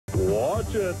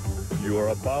touch it. You are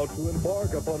about to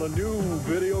embark upon a new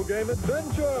video game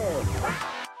adventure.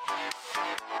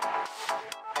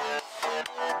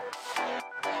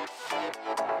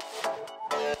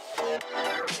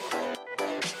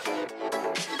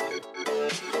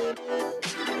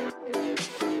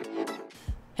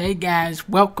 Hey guys,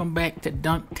 welcome back to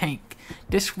Dunk Tank.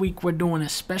 This week we're doing a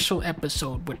special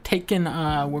episode. We're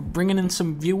bringing in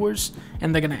some viewers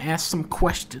and they're gonna ask some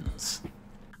questions.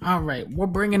 Alright, we're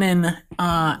bringing in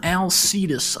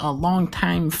Alcides, a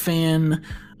longtime fan.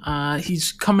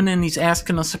 He's coming in, he's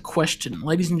asking us a question.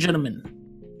 Ladies and gentlemen,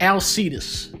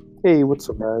 Alcides. Hey, what's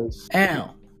up, guys?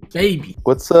 Al, baby.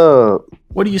 What's up?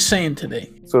 What are you saying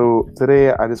today? So,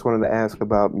 today I just wanted to ask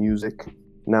about music.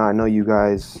 Now, I know you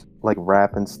guys like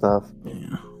rap and stuff.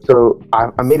 Yeah. So,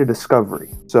 I made a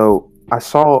discovery. So, I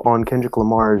saw on Kendrick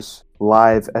Lamar's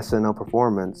live SNL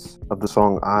performance of the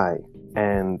song I,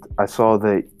 and I saw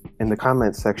that in the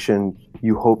comment section,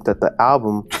 you hoped that the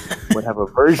album would have a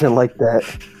version like that.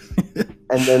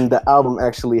 And then the album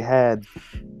actually had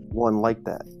one like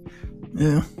that.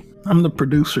 Yeah, I'm the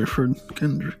producer for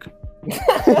Kendrick.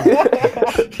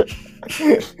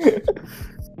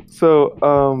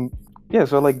 So, yeah,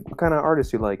 so like what kind of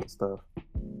artists you like and stuff?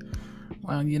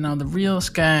 Well, you know, the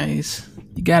realest guys,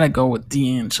 you gotta go with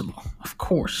D'Angelo, of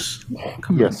course.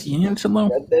 Come on, D'Angelo.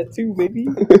 Red Dead too, baby.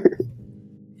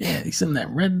 Yeah, he's in that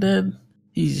Red Dead.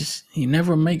 He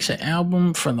never makes an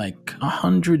album for like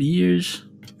 100 years.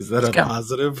 Is that a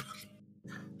positive?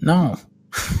 No.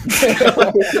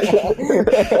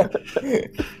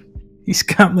 He's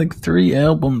got like 3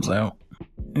 albums out.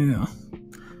 Yeah.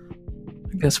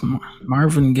 I guess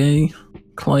Marvin Gaye,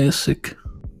 classic.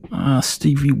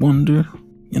 Stevie Wonder,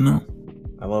 you know.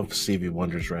 I love Stevie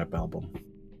Wonder's rap album.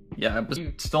 Yeah, but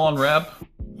you still on rap?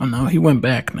 Oh no, he went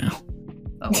back now.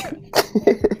 Okay.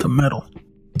 To metal.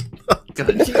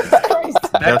 Good. Jesus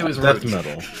Christ. Back to his death roots.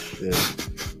 metal. Yeah.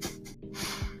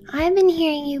 I've been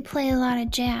hearing you play a lot of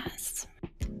jazz.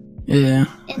 Yeah.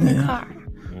 In the car.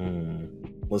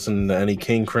 Listen to any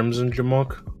King Crimson,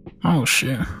 Jamoke? Oh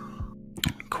shit.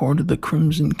 Court of the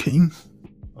Crimson King.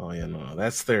 Oh yeah, no,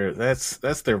 that's their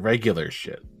regular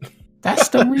shit. That's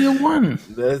the real one.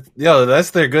 That's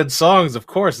their good songs, of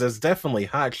course. That's definitely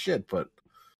hot shit, but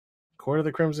Court of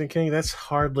the Crimson King, that's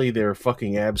hardly their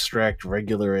fucking abstract,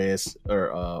 regular ass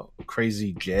or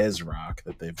crazy jazz rock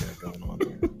that they've got going on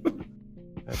there.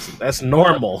 That's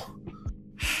normal.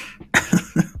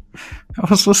 I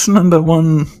was listening to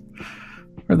one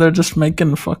where they're just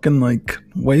making fucking like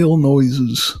whale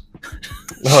noises.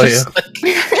 Oh yeah.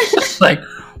 Just like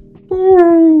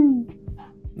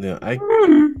yeah,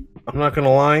 I'm not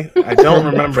gonna lie, I don't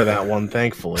remember that one,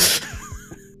 thankfully.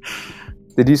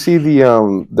 Did you see the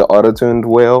auto-tuned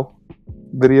whale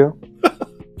video?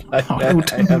 I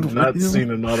have not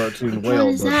seen an auto-tuned whale.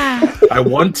 What is that? I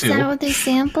want to. Is that what they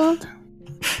sampled?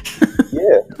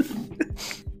 Yeah.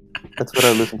 That's what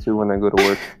I listen to when I go to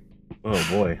work. Oh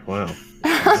boy, wow.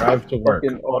 Drive to work.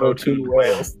 Auto-tuned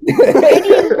whales. Where do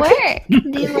you work?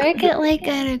 Do you work at like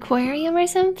an aquarium or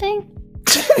something?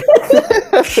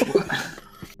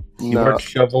 You work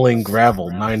shoveling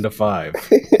gravel 9 to 5. 9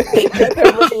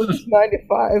 to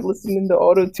 5, listening to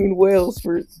auto-tuned whales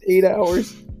for 8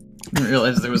 hours. I didn't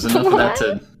realize there was enough of that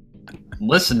to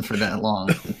listen for that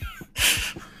long.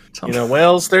 You know,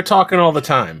 whales, they're talking all the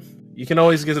time. You can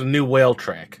always get a new whale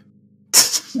track.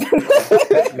 You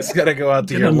just gotta go out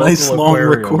to your local nice long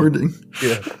aquarium. recording.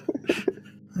 Yeah.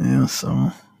 Yeah,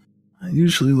 so I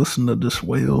usually listen to this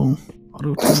whale,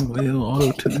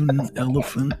 auto-tune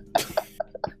elephant.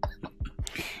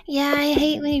 Yeah, I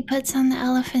hate when he puts on the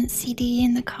elephant CD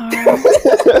in the car.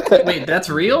 Wait, that's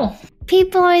real?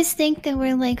 People always think that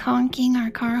we're like honking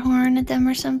our car horn at them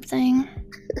or something.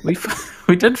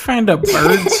 We did find a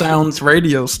bird sounds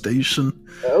radio station.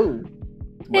 Oh.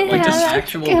 Yeah, Like just that's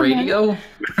actual good. radio?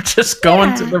 Just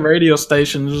going to the radio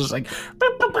station, just like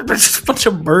just a bunch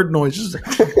of bird noises,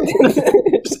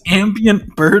 just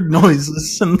ambient bird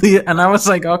noises, and I was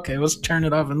like, okay, let's turn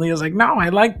it off. And Leah's like, no, I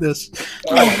like this.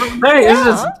 Hey, it's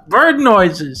just bird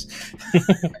noises.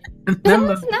 And then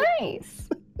That's nice.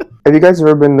 Have you guys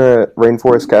ever been to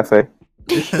Rainforest Cafe?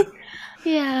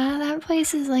 Yeah, that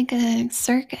place is like a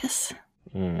circus.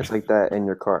 It's like that in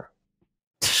your car.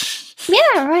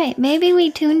 Yeah, right. Maybe we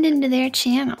tuned into their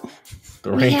channel.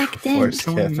 The We hacked in.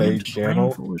 Rainforest Cafe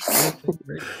channel.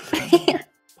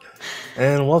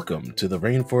 And welcome to the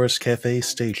Rainforest Cafe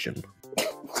station.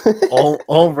 all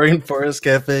Rainforest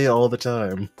Cafe all the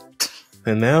time.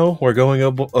 And now we're going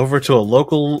over to a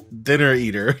local dinner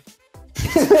eater.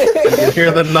 And you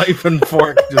hear the knife and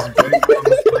fork just bang on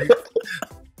the plate.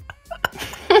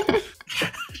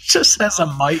 just has a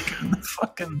mic on the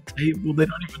fucking table. They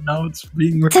don't even know it's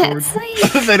being recorded. That's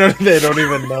like, they don't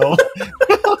even know.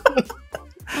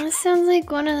 that sounds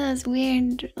like one of those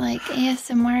weird, like,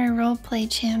 ASMR roleplay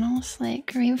channels, like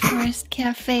Rainforest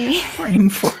Cafe.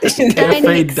 Rainforest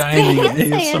Cafe Dining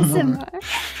ASMR.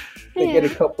 They get a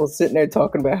couple sitting there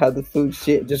talking about how the food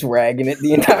shit, just ragging it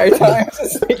the entire time.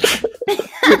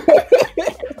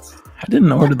 I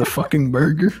didn't order the fucking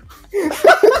burger.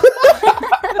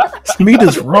 This meat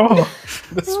is raw.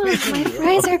 Oh, my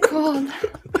fries are cold.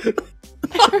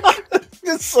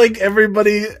 It's like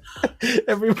everybody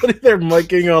they're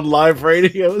miking on live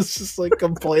radio is just like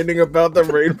complaining about the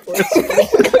rainforest.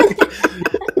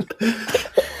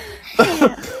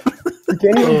 You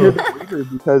can't even hear the waiter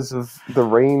because of the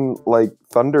rain, like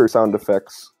thunder sound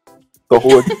effects. The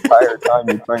whole entire time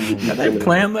you're trying to. Did they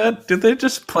plan that? Did they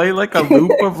just play like a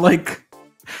loop of like?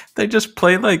 They just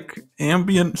play like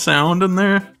ambient sound in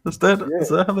there. Is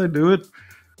that how they do it?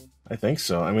 I think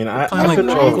so. I mean, Like I've been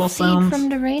jungle to sounds? From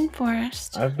the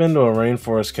rainforest. I've been to a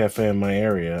rainforest cafe in my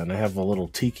area, and I have a little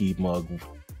tiki mug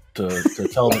to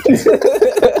tell the tale.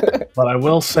 But I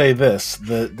will say this: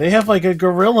 they have like a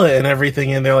gorilla and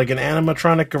everything in there, like an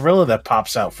animatronic gorilla that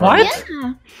pops out from What? it.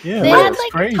 Yeah. Yeah, They that's had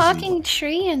like crazy. a talking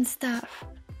tree and stuff.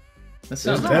 That There's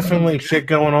sounds definitely shit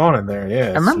going on in there. Yeah,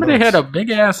 I remember they had a big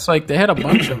ass they had a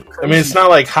bunch of. I mean, it's not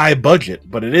like high budget,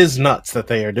 but it is nuts that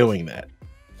they are doing that.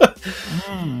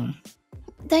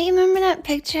 Don't you remember that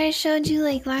picture I showed you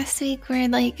like last week where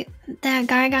like that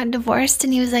guy got divorced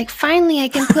and he was like, finally I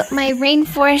can put my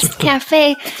rainforest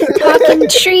cafe talking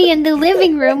tree in the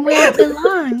living room where it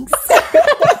belongs.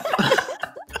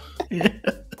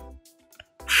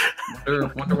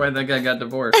 Wonder why that guy got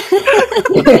divorced.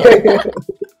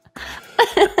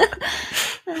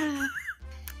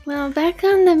 Well, back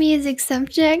on the music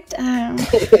subject,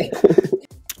 I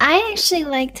actually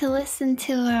like to listen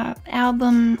to an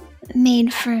album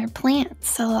made for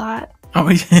plants a lot. Oh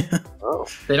yeah.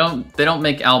 They don't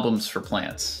make albums for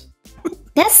plants.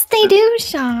 Yes, they do,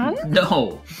 Sean.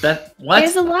 No, what?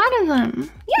 There's a lot of them.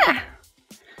 Yeah.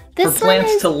 For This one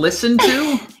plants is... to listen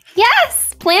to?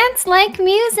 Yes, plants like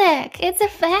music. It's a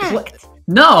fact.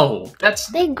 No, that's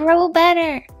They grow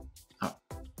better.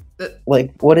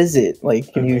 like, what is it?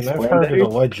 Like, can you I've explain heard that? of the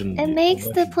legend. It makes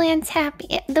the plants happy.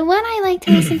 The one I like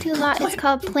to listen to a lot is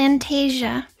called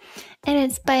Plantasia, and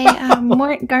it's by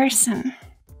Mort Garson.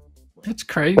 It's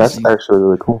crazy. That's actually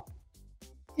really cool.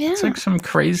 Yeah. It's like some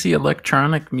crazy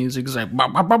electronic music. It's like Yeah,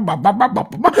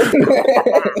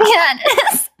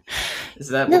 it is. Is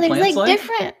that No, what there's plants like like?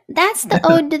 different. That's the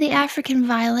ode to the African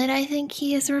violet. I think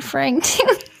he is referring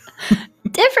to.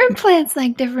 Different plants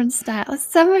like different styles.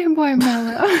 Some are more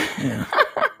mellow. yeah.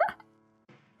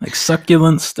 Like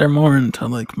succulents, they're more into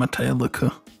like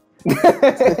Metallica.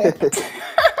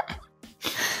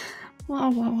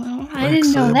 Whoa. I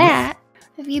didn't know Sabbath. that.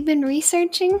 Have you been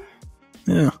researching?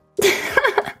 Yeah.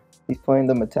 He's playing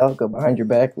the Metallica behind your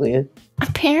back, Leah.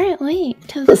 Apparently,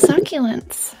 to the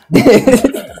succulents.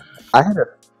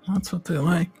 That's what they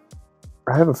like.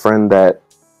 I have a friend that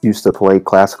used to play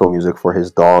classical music for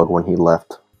his dog when he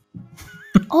left.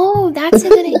 Oh, that's a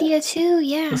good idea too.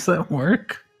 Yeah. Does that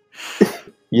work?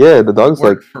 Yeah, the dog's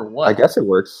Work like, for what? I guess it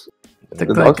works. Like,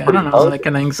 The dog's I don't pretty know, healthy. like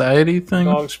an anxiety thing?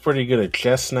 Dog's pretty good at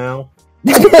chess now,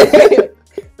 The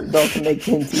dog can make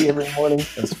tea every morning.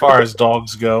 as far as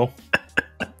dogs go.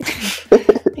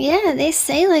 Yeah, they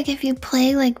say like if you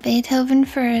play like Beethoven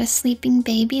for a sleeping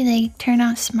baby, they turn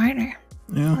out smarter.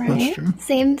 Yeah, Right? that's true.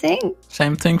 Same thing.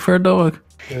 Same thing for a dog.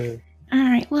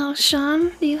 Alright, well,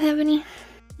 Sean, do you have any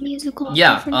musical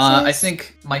Yeah, preferences? I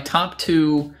think my top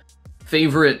two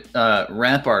favorite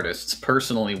rap artists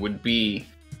personally would be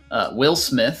Will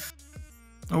Smith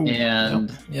Oh,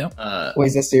 and Yep. Wait,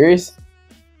 is that serious?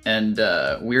 and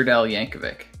Weird Al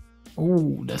Yankovic.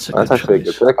 Oh, that's a That's good actually a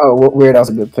choice. good pick. Oh, Weird Al's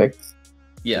a good pick.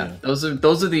 Yeah, those are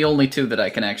the only two that I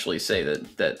can actually say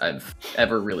that I've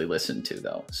ever really listened to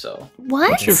though. So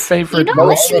What? What's your favorite You don't No Will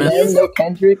listen to Smith? Eminem, music? no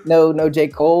Kendrick, no J.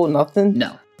 Cole, nothing.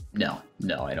 no,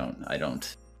 I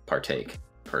don't partake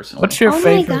personally. What's your Oh my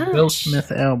favorite Will gosh.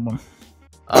 Smith album?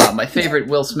 My favorite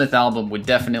Will Smith album would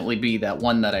definitely be that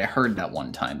one that I heard that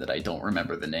one time that I don't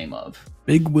remember the name of.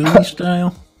 Big Willie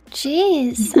style?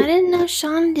 Jeez, I didn't know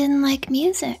Sean didn't like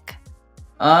music.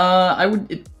 I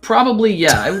would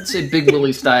I would say Big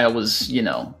Willie style was,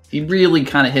 he really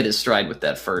kind of hit his stride with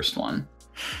that first one.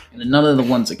 And none of the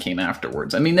ones that came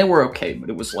afterwards. I mean, they were okay, but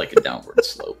it was like a downward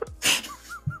slope.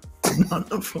 None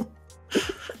of them.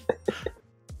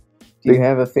 Do you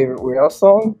have a favorite Weird Al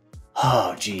song?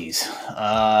 Oh, jeez.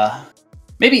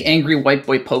 Maybe Angry White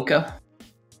Boy Polka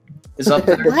is up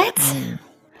there. What?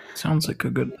 Sounds like a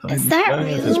good Is idea. that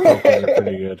His real? vocals are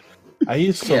pretty good. I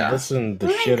used to Yeah. listen the Oh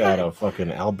my shit God. out of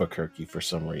fucking Albuquerque for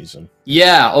some reason.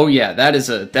 Yeah, oh yeah, that is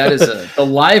a the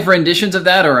live renditions of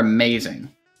that are amazing.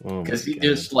 Oh my Because he God.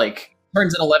 just like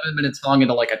turns an 11-minute song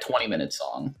into like a 20-minute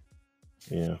song.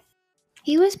 Yeah.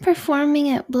 He was performing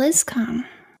at BlizzCon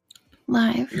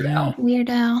live. Weird Al. Weird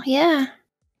Al, yeah.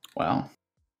 Wow.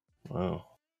 Wow.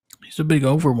 He's a big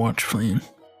Overwatch fan.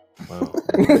 Wow.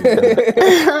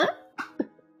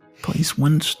 Plays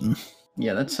Winston.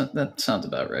 Yeah, that sounds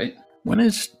about right. When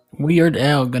is Weird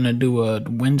Al gonna do a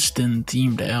Winston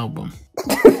themed album?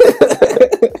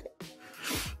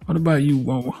 What about you,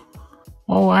 Whoa?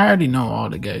 Oh, I already know all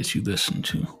the guys you listen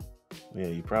to. Yeah,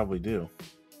 you probably do.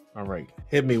 All right.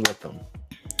 Hit me with them.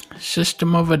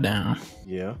 System of a Down.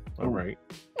 Yeah. All right.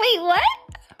 Wait, what?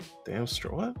 Damn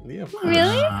straight. What? Yeah. of course.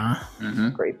 Really? Mm-hmm.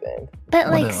 Great band. But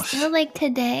What like else? still like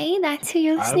today, that's who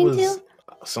you're I listening was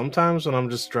sometimes when I'm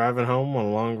just driving home on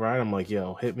a long ride, I'm like,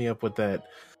 yo, hit me up with that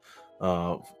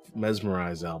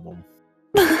Mesmerize album.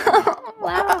 to?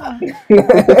 Wow.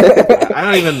 I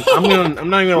don't even I'm not even Who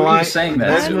gonna are lie. you saying that?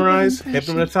 Mesmerize,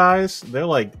 Impression. Hypnotize, they're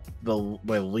like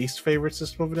my least favorite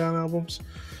System of a Down albums.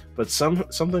 But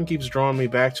something keeps drawing me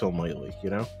back to them lately, you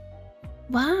know?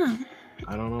 Wow.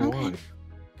 I don't know Okay. why.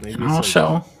 Maybe And it's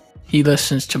also, he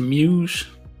listens to Muse.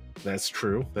 that's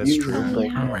true. That's You- true. Oh, But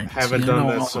yeah. All right. haven't see, I done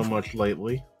know that all so of them. much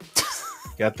lately.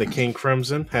 Got the King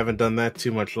Crimson. Haven't done that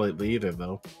too much lately either,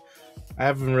 though. I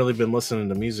haven't really been listening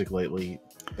to music lately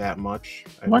that much.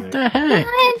 What the heck?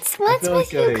 What's feel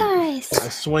with like you I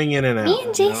guys? swing in and out. Me and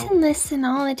you know? Jason listen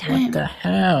all the time. What the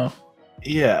hell?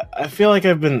 Yeah, I feel like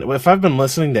if I've been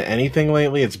listening to anything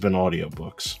lately, it's been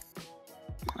audiobooks.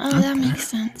 Oh, that Okay. makes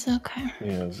sense. Okay.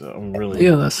 Yeah, so I'm really. He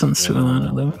listens to a lot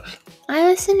of those. I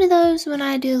listen to those when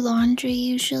I do laundry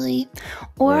usually.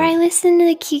 Or Right. I listen to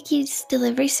the Kiki's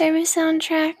Delivery Service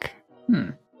soundtrack.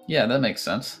 Yeah, that makes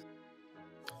sense.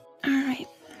 Alright.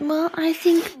 Well, I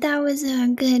think that was a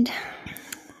good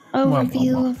Whoa,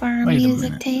 overview whoa. of our Wait a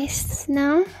music minute. tastes.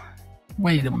 No?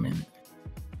 Wait a minute.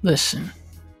 Listen,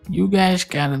 you guys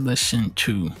gotta listen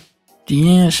to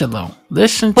D'Angelo.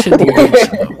 Listen to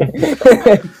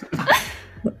D'Angelo.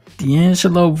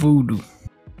 D'Angelo Voodoo.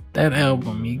 That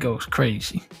album, he goes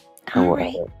crazy.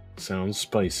 Alright. Sounds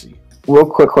spicy. Real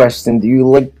quick question: do you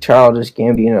like Childish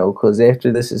Gambino? Because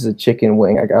after this is a chicken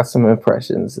wing, I got some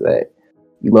impressions that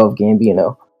you love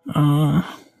Gambino. I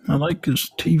like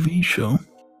his TV show.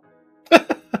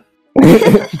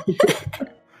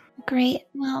 Great.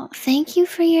 Well, thank you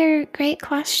for your great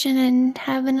question and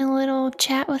having a little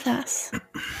chat with us.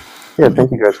 Yeah,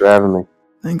 thank you guys for having me.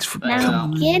 Thanks for Thanks, Now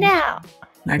coming. get out.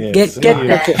 Now Yeah, get see the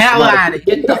ya. hell out of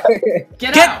here.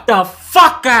 Get Get out! the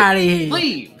fuck out of here.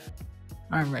 Leave!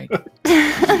 All right.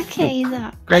 Okay, he's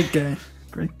up. Great guy.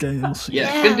 Great guy. I'll see you.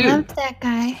 Yeah, Yeah, good I dude. love that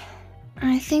guy.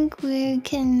 I think we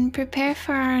can prepare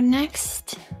for our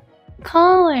next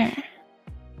caller.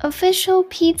 Official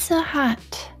Pizza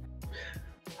Hut.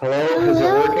 Hello, is it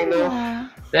working now? Hello.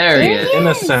 There he is. In a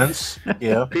Yes. sense,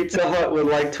 yeah. Pizza Hut would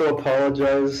like to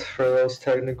apologize for those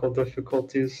technical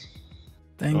difficulties.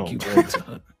 Thank Oh, you, great. Pizza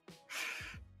Hut.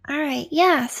 All right,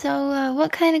 yeah. So,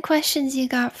 what kind of questions you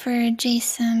got for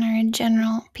Jason or in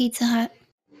general Pizza Hut?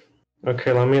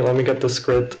 Okay, let me get the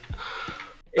script.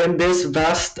 In this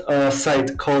vast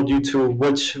site called YouTube,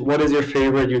 what is your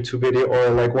favorite YouTube video or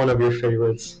like one of your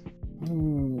favorites?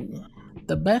 Ooh.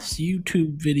 The best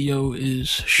YouTube video is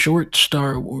Short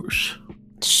Star Wars.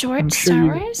 Short I'm sure Star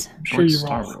you- Wars? I'm sure you're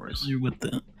Star all Wars. familiar with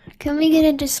that. Can we get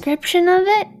a description of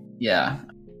it? Yeah.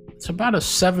 It's about a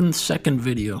 7-second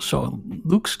video. So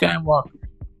Luke Skywalker,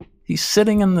 he's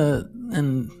sitting in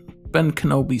Ben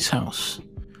Kenobi's house.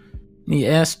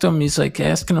 And he's like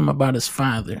asking him about his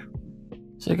father.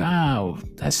 He's like, oh,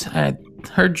 I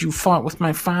heard you fought with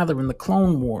my father in the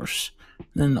Clone Wars.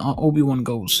 And then Obi-Wan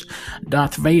goes,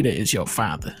 Darth Vader is your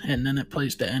father. And then it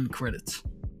plays the end credits.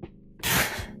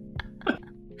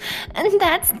 And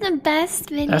that's the best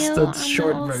video. That's the on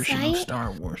short whole version site? of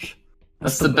Star Wars.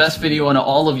 That's the best video on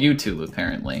all of YouTube,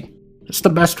 apparently. It's the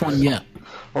best one yet.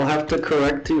 I'll have to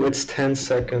correct you, it's 10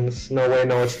 seconds. No, wait,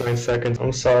 no, it's 9 seconds.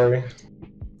 I'm sorry.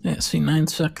 Yeah, see, 9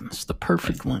 seconds. The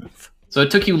perfect length. So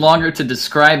it took you longer to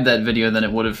describe that video than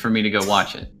it would have for me to go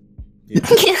watch it.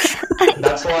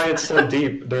 That's why it's so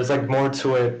deep. There's like more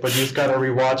to it, but you just gotta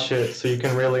rewatch it so you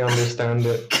can really understand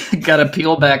it. Gotta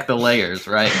peel back the layers,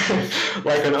 right?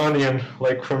 Like an onion,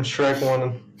 like from Shrek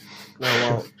 1.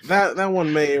 Now, well, that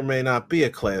one may or may not be a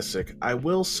classic. I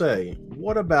will say,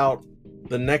 what about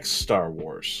the next Star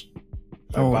Wars?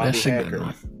 By Oh, Bobby that's a good Hacker.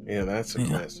 one. Yeah, that's a Yeah.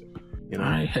 classic. You know?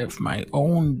 I have my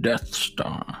own Death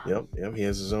Star. Yep, he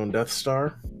has his own Death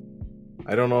Star.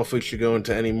 I don't know if we should go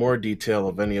into any more detail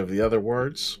of any of the other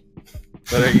words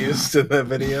that are used in that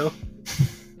video.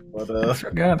 But I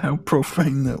forgot how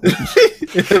profane that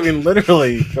was. I mean,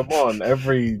 literally, come on,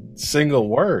 every single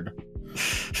word.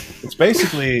 It's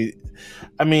basically,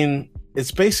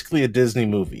 it's basically a Disney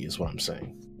movie, is what I'm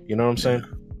saying. You know what I'm saying?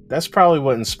 That's probably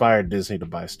what inspired Disney to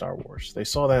buy Star Wars. They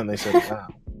saw that and they said, "Wow,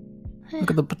 look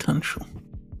at the potential.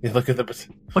 yeah, look at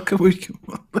Look at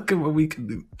what we can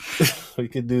do. we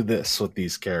could do this with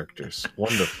these characters.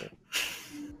 Wonderful."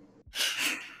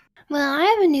 Well, I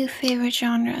have a new favorite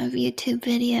genre of YouTube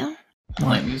video.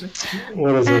 Light music.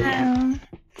 What is it?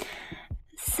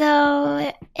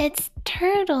 So it's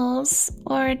turtles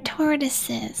or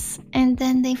tortoises, and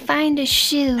then they find a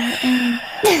shoe and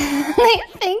they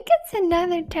think it's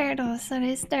another turtle, so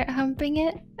they start humping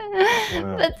it.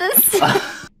 Wow. But this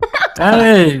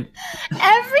Hey,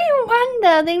 everyone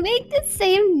though, they make the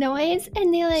same noise,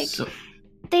 and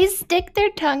they stick their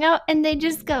tongue out and they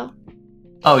just go.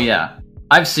 Oh yeah,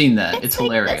 I've seen that. It's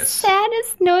like hilarious. the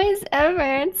saddest noise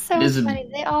ever. It's so It is funny.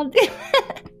 They all do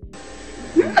it.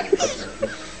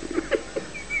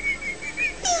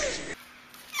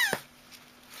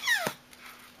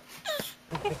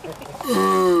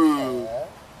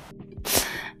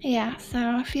 Yeah,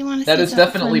 so if you want to see That is something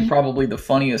definitely funny. probably the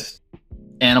funniest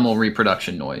animal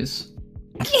reproduction noise.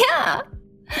 Yeah,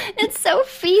 it's so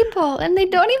feeble, and they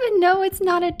don't even know it's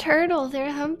not a turtle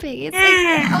they're humping. It's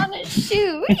like on a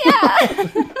shoe. Yeah.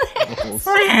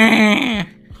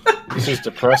 This is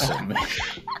depressing.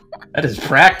 That is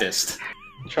practiced.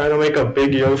 Try to make a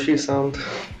big Yoshi sound.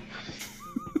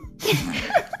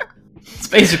 It's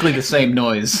basically the same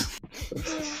noise.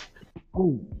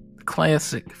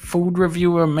 classic. Food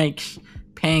reviewer makes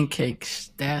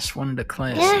pancakes. That's one of the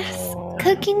classics. Yes,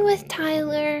 cooking with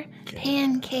Tyler,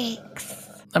 pancakes.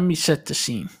 Let me set the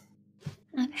scene.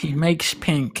 Okay. He makes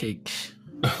pancakes.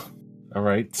 All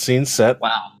right, scene set.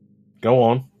 Wow. Go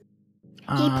on.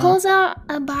 He pulls out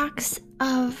a box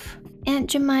of Aunt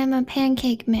Jemima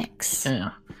pancake mix.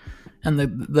 Yeah. And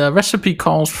the recipe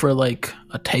calls for like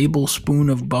a tablespoon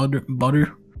of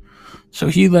butter. So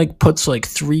he like puts like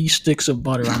 3 sticks of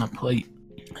butter on a plate.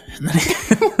 And then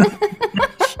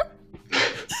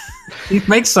he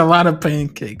makes a lot of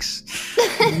pancakes.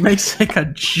 He makes like a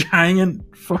giant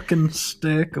fucking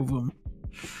stack of them.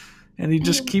 And he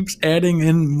just keeps adding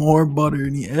in more butter,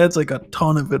 and he adds like a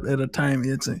ton of it at a time.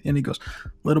 And he goes,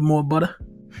 little more butter,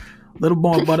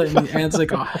 and he adds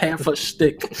like a half a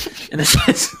stick, and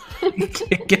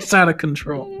it gets out of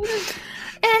control.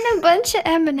 And a bunch of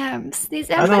M&Ms. These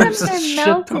I know, M&Ms it's a are shit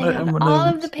ton melting of on all of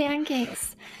M&Ms. the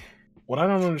pancakes. What I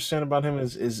don't understand about him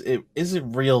is it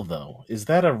real though? Is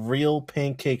that a real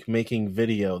pancake making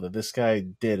video that this guy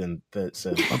did and that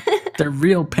said They're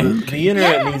real pancakes. the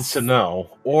internet Yes. needs to know?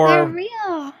 They're Or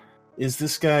real. is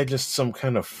this guy just some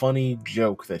kind of funny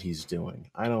joke that he's doing?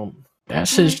 I don't.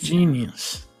 That's his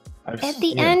genius. At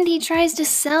the end, he tries to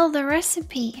sell the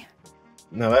recipe.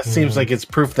 Now that seems like it's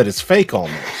proof that it's fake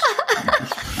almost.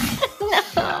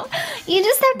 No, you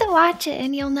just have to watch it,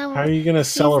 and you'll know. How are you gonna he's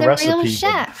sell a the recipe? real but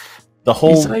chef. The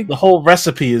He's like- whole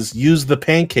recipe is use the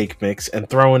pancake mix and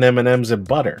throw in M&Ms and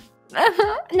butter.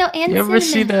 No, and You ever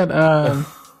see cinnamon. that?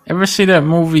 Ever see that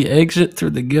movie Exit Through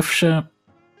the Gift Shop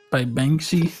by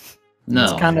Banksy? No.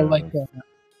 It's kind of like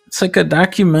it's like a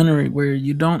documentary where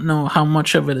you don't know how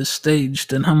much of it is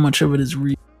staged and how much of it is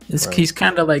real. Right. He's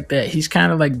kind of like that. He's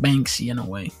kind of like Banksy in a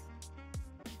way,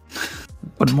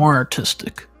 but more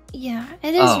artistic. Yeah,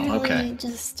 it is Oh, really okay.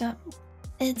 just.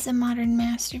 It's a modern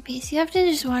masterpiece. You have to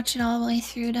just watch it all the way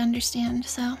through to understand.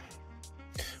 So.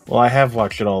 Well, I have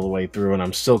watched it all the way through and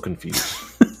I'm still confused.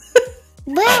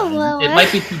 Well, It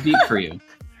might be too deep for you.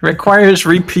 Requires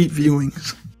repeat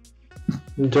viewings.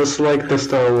 Just like the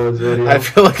Star Wars video. I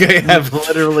feel like I have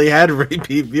literally had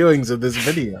repeat viewings of this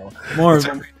video. More It's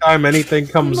every time anything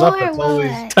comes up, it's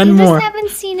always 10 you more. Just haven't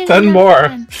seen it 10 enough more.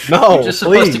 times. No, You're just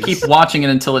supposed to please. keep watching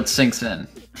it until it sinks in.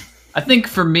 I think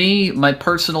for me, my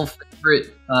personal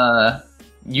favorite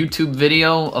YouTube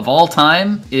video of all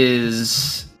time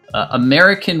is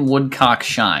American Woodcock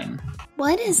Shine.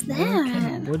 What is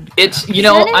that? It's Is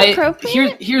that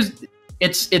inappropriate? here's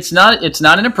it's not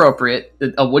inappropriate.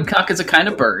 A woodcock is a kind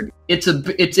of bird. It's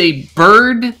a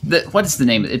bird that what is the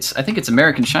name? I think it's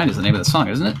American Shine is the name of the song,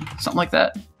 isn't it? Something like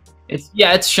that.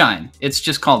 It's Shine. It's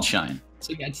just called Shine.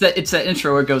 So yeah, it's that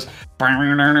intro where it goes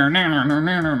and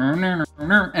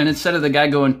instead of the guy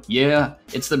going yeah,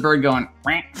 it's the bird going.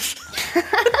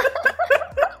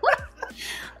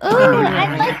 Ooh,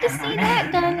 I'd like to see that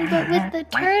done, but with the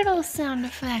turtle sound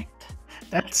effect.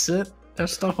 That's it.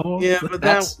 That's the whole. Yeah, but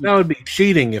that would be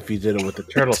cheating if you did it with the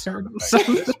turtle.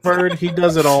 This bird, he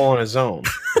does it all on his own.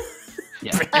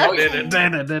 Yeah.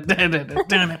 Yeah.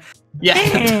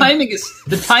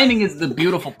 The timing is the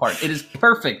beautiful part. It is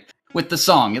perfect with the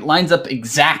song. It lines up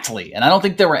exactly, and I don't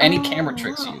think there were any camera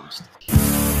tricks used.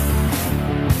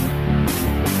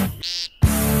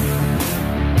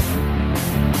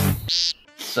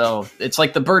 So it's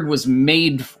like the bird was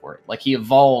made for it. Like he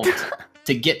evolved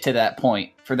to get to that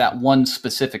point for that one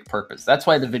specific purpose. That's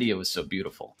why the video is so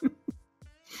beautiful.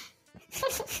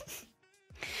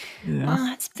 Yeah. Wow,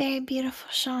 that's very beautiful,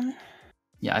 Sean.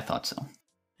 Yeah, I thought so.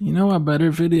 You know, a better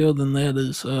video than that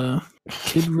is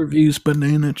kid reviews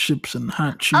banana chips and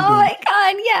hot Cheetos. Oh my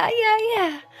god,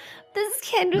 yeah. This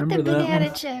kid with Remember the that banana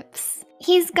one? chips.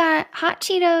 He's got hot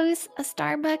Cheetos, a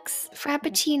Starbucks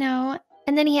Frappuccino,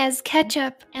 and then he has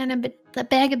ketchup and a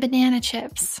bag of banana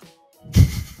chips.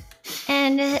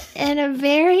 And in a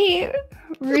very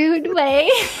rude way,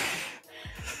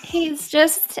 he's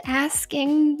just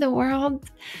asking the world,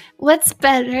 what's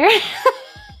better?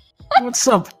 What's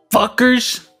up,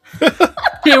 fuckers?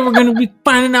 Yeah, we're gonna be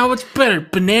finding out what's better,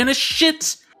 banana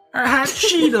shits or hot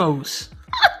Cheetos.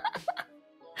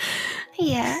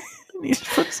 Yeah.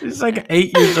 He's like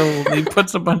 8 years old. And he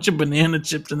puts a bunch of banana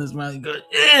chips in his mouth. He goes,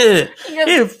 "Ew,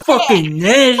 it's fucking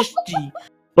nasty."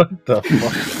 What the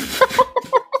fuck?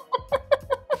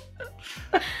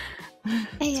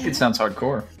 It sounds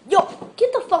hardcore. Yo,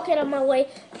 get the fuck out of my way.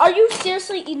 Are you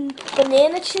seriously eating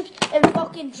banana chips and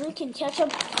fucking drinking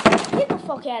ketchup? Get the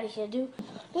fuck out of here, dude.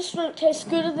 This fruit tastes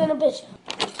gooder than a bitch.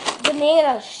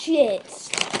 Banana shits.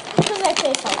 Because that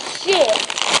tastes like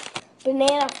shit.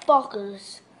 Banana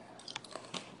fuckers.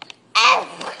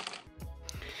 Ow!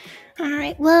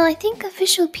 Alright, well, I think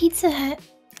official Pizza Hut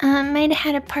might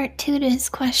have had a part 2 to his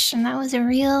question. That was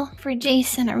for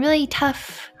Jason, a really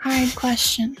tough, hard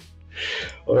question.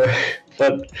 Alright,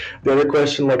 but the other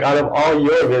question, like, out of all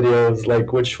your videos,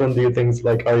 like, which one do you think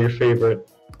like are your favorite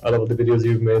out of the videos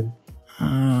you've made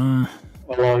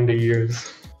along the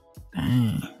years?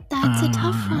 Dang. That's a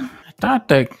tough one. I thought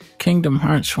that Kingdom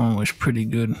Hearts one was pretty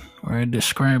good, where I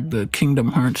described the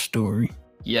Kingdom Hearts story.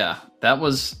 Yeah, that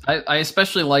was... I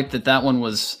especially liked that one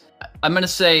was... I'm going to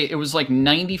say it was like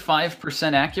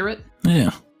 95% accurate. Yeah.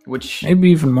 Which...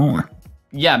 Maybe even more.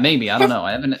 Yeah, maybe. I don't know.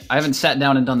 I haven't sat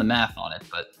down and done the math on it,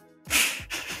 but...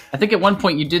 I think at one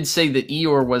point you did say that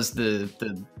Eeyore was the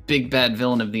big bad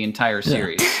villain of the entire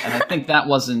series. Yeah. And I think that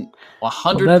wasn't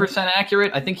 100%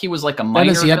 accurate. I think he was like a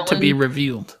minor That is yet villain. To be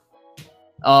revealed.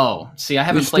 Oh, see, I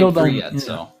haven't played 3 yet,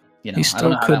 so... You know, he still I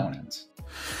don't know could. how that one ends.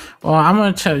 Well, I'm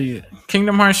going to tell you,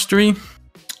 Kingdom Hearts 3,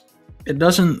 it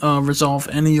doesn't resolve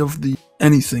any of the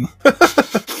anything.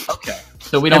 Okay.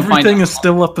 So we don't Everything find is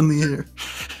still up in the air.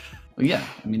 Well, yeah.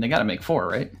 I mean, they got to make 4,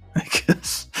 right? I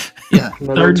guess. Yeah.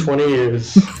 Another 20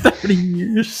 years. 30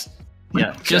 years.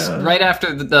 Yeah. Just right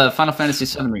after the Final Fantasy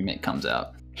VII remake comes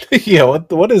out. Yeah,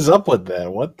 what is up with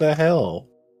that? What the hell?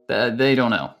 They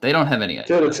don't know. They don't have any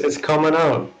idea. Dude, it's coming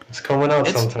out. It's coming out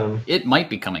sometime. It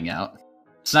might be coming out.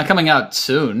 It's not coming out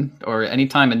soon or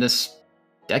anytime in this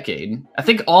decade. I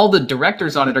think all the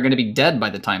directors on it are going to be dead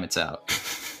by the time it's out.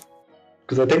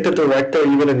 Because I think the director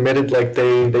even admitted like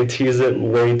they tease it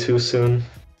way too soon.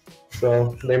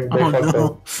 So they fucked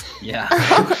up. Yeah.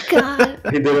 Oh god.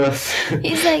 He did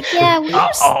He's like, yeah, we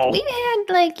had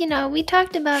like, we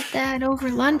talked about that over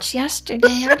lunch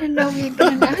yesterday. I didn't know we were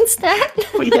going to announce that.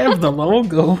 We have the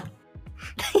logo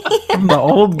from the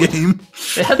old game.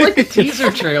 They had like a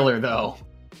teaser trailer though.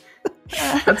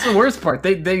 That's the worst part.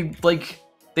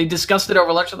 They discussed it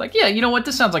over lunch. They're like, yeah, you know what?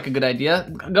 This sounds like a good idea.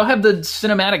 Go have the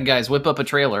cinematic guys whip up a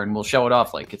trailer and we'll show it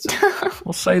off like it's.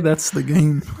 We'll say that's the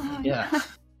game. Yeah.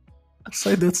 I'll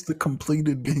say that's the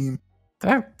completed game.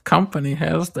 That company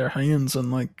has their hands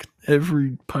in like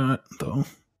every part, though.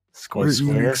 Square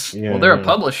Enix. Yeah, well, they're a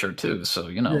publisher too, so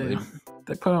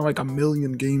they put out like 1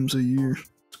 million games a year.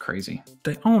 It's crazy.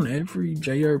 They own every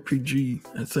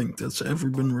JRPG I think that's ever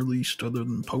been released, other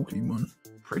than Pokemon.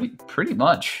 Pretty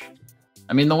much.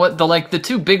 I mean, the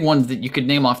 2 big ones that you could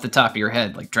name off the top of your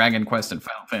head, like Dragon Quest and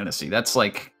Final Fantasy. That's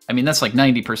like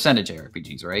 90% of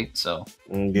JRPGs, right? So.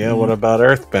 Yeah. What about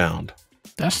Earthbound?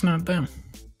 That's not them.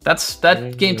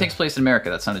 That game takes place in America.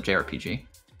 That's not a JRPG.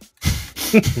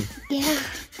 Yeah,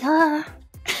 duh.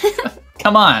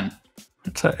 Come on.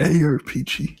 It's an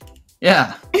ARPG.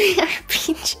 Yeah.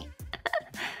 RPG.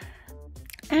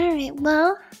 Alright,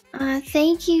 well,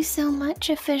 thank you so much,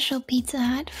 Official Pizza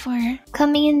Hut, for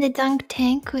coming in the dunk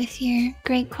tank with your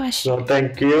great question. So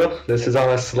thank you. This has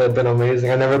honestly been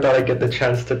amazing. I never thought I'd get the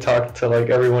chance to talk to like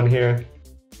everyone here.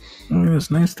 It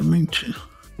was nice to meet you.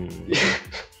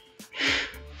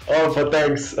 Oh, but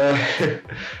thanks.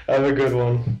 Have a good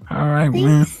one. All right,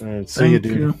 man. Thanks. All right, see you,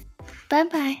 dude. Bye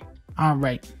bye. All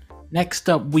right. Next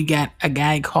up, we got a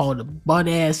guy called Butt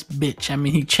Ass Bitch. I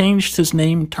mean, he changed his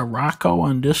name to Rocco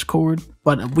on Discord,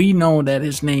 but we know that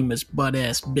his name is Butt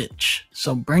Ass Bitch.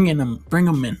 So bring him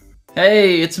in.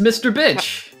 Hey, it's Mr.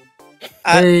 Bitch.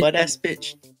 Hey. Butt ass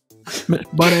bitch.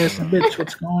 Butt Ass Bitch,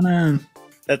 what's going on?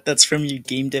 That's from your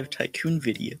Game Dev Tycoon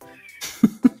video.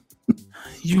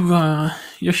 You're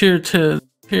here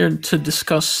to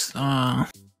discuss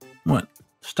what?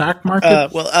 Stock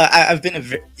market? I've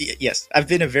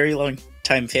been a very long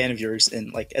time fan of yours,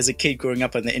 and like as a kid growing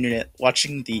up on the internet,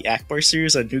 watching the Ackbar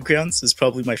series on Newgrounds is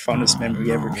probably my fondest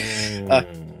memory ever.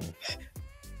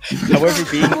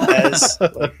 However, being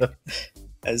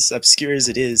as obscure as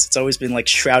it is, it's always been like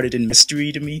shrouded in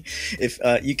mystery to me. If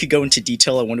you could go into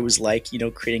detail on what it was like,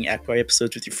 creating Ackbar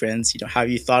episodes with your friends, how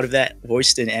you thought of that,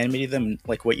 voiced and animated them, and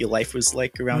like what your life was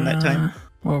like around that time.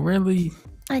 Well, really,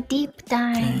 A deep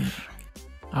dive.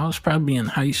 I was probably in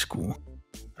high school.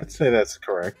 I'd say that's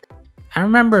correct. I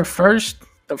remember the first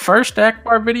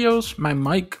Ackbar videos, my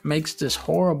mic makes this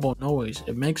horrible noise.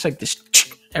 It makes like this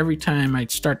every time I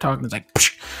start talking. It's like,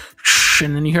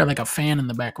 and then you hear like a fan in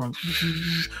the background.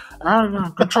 I don't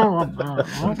know, control.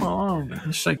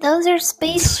 It's like, Those are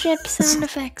spaceship sound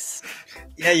effects.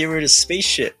 Yeah, you were in a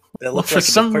spaceship. That looked for like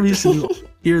some reason, you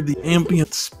hear the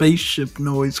ambient spaceship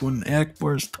noise when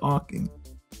Ackbar's talking.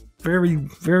 Very,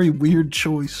 very weird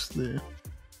choice there.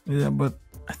 Yeah, but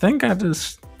I think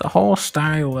the whole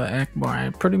style of Ackbar, I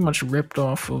pretty much ripped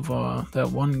off of that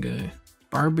one guy.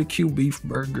 Barbecue Beef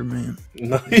Burger Man.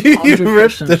 No, you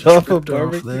ripped it off of that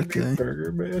Barbecue guy. Beef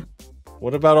Burger Man.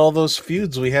 What about all those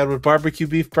feuds we had with Barbecue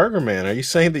Beef Burger Man? Are you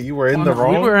saying that you were in the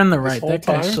wrong? We were in the this right. whole That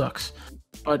guy time? sucks.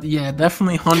 But yeah,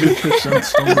 definitely 100%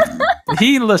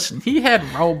 stolen. He had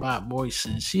robot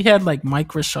voices. He had like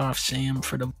Microsoft Sam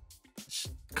for the voice.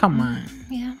 Come on.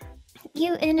 Yeah.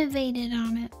 You innovated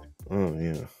on it. Oh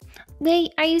yeah.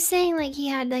 Wait, are you saying like he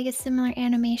had like a similar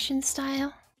animation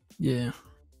style? Yeah.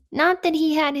 Not that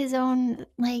he had his own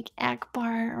like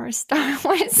Ackbar or Star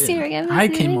Wars series. I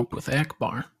came up with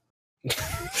Ackbar.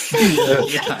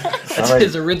 Yeah, that's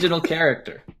his original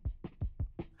character.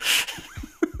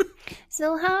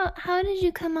 So how did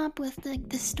you come up with like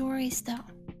the stories though?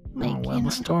 Like, The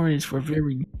stories were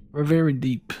very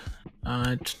deep.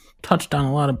 It touched on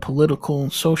a lot of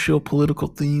socio-political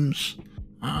themes.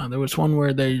 There was one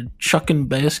where they're chucking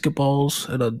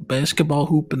basketballs at a basketball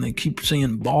hoop and they keep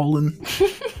saying ballin'.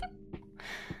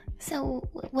 So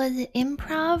was it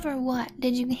improv or what?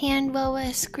 Did you hand Boa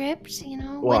a script?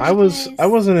 Well, I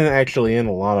wasn't actually in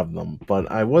a lot of them, but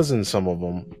I was in some of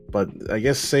them. But I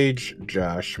guess Sage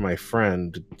Josh, my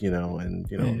friend,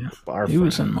 our He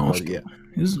was friend, in most of yeah.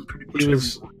 them. He was in pretty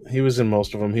much He was in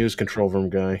most of them. He was control room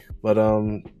guy. But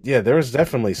yeah, there was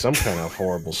definitely some kind of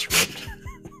horrible script.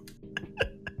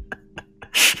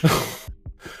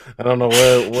 I don't know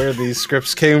where these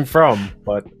scripts came from,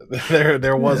 but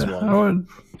there was one.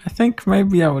 I think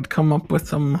maybe I would come up with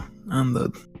them on the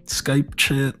Skype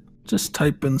chat. Just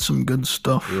type in some good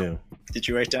stuff. Yeah. Did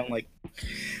you write down like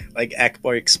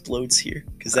Ackbar explodes here?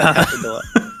 Because that happened a lot.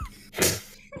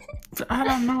 I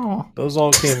don't know. Those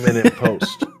all came in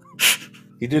post.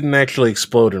 He didn't actually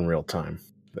explode in real time,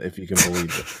 if you can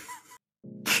believe it.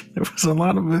 There was a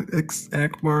lot of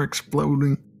Ackbar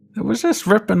exploding. It was just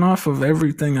ripping off of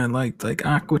everything I liked, like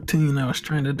Aqua Teen. I was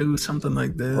trying to do something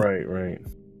like that. Right.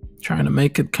 Trying to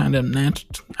make it kind of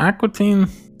natural. Aqua Teen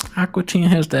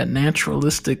has that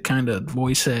naturalistic kind of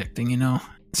voice acting,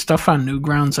 Stuff on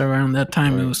Newgrounds around that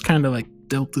time, It was kind of like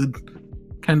stilted,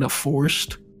 kind of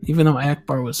forced. Even though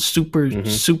Ackbar was super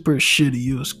shitty,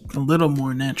 it was a little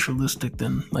more naturalistic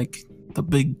than like the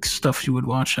big stuff you would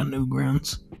watch on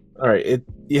Newgrounds. All right,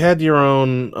 you had your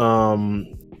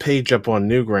own page up on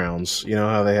Newgrounds. You know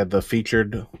how they had the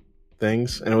featured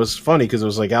things, and it was funny because it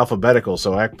was like alphabetical,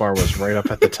 so Ackbar was right up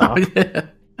at the top.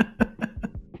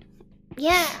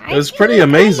 Yeah, it was pretty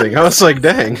amazing. I was like,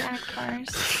 dang,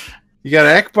 you got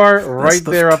Ackbar right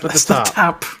there up at the top. The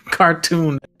top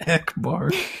cartoon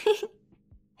Ackbar.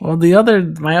 Well,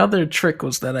 my other trick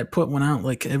was that I put one out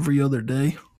like every other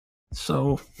day.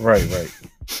 So right.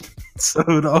 So it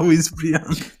would always be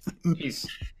on. Jeez.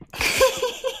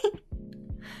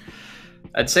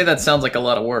 I'd say that sounds like a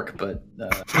lot of work, but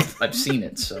I've seen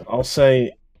it, so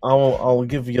I'll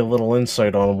give you a little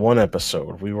insight on one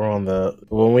episode. We were on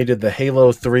when we did the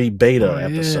Halo 3 beta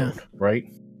episode, right?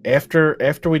 After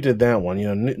we did that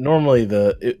one, normally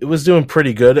it was doing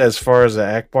pretty good as far as the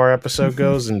Ackbar episode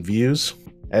goes in views.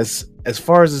 As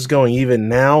far as it's going even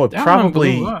now, it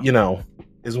probably,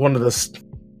 is one of the...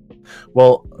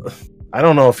 Well, I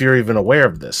don't know if you're even aware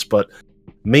of this, but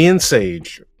me and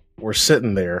Sage were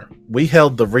sitting there. We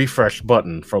held the refresh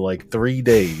button for like 3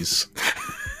 days.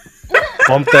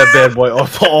 Bumped that bad boy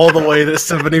up all the way to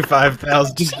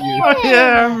 75,000 views.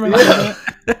 Yeah, I remember that.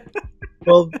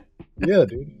 Well, yeah,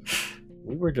 dude.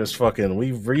 We were just fucking.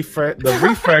 We refresh the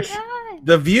refresh.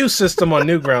 The view system on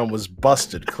Newground was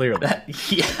busted. Clearly,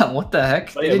 Yeah, what the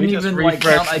heck? Oh, They yeah, we didn't just even like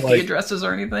count refreshed, IP like- addresses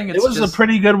or anything. it was a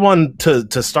pretty good one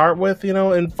to start with, you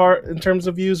know, in terms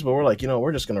of views. But we're like, you know,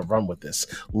 we're just gonna run with this.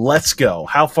 Let's go.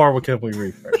 How far can we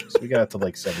refresh? So we got to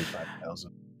like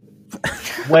 75,000,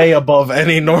 way above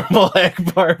any normal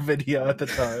Ackbar video at the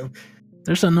time.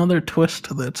 There's another twist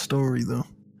to that story, though.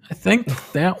 I think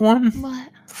that one, What?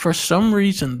 for some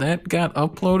reason, that got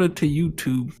uploaded to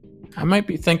YouTube. I might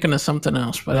be thinking of something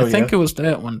else, but Oh, I think yeah? it was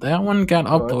that one. That one got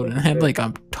uploaded and had like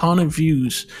a ton of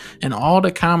views, and all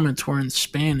the comments were in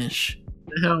Spanish.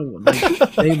 Hell,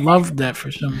 like, they loved that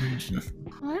for some reason,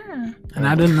 Wow, and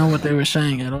I didn't know what they were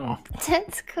saying at all.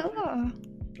 that's cool.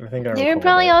 I think I They were recall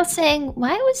probably that. all saying,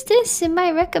 "Why was this in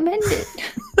my recommended?"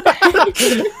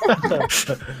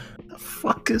 The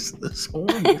fuck is this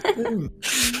horrible thing?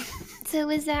 So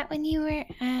was that when you were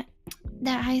at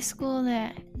that high school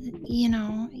that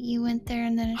you went there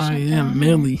and then it Oh shut yeah, down?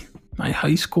 Millie. My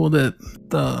high school that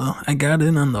I got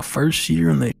in on the first year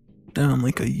and they shut down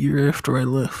like a year after I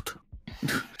left.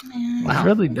 Yeah. It was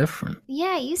really different.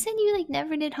 Yeah, you said you like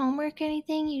never did homework or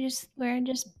anything. You just were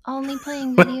just only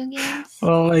playing video games.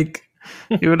 Well, like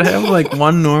you would have like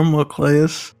one normal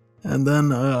class, and then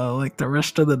like the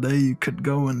rest of the day you could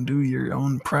go and do your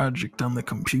own project on the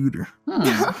computer.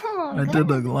 Oh, I did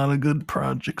a lot of good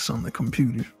projects on the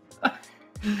computer.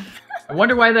 I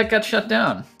wonder why that got shut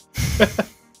down.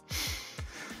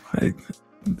 It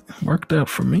worked out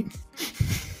for me.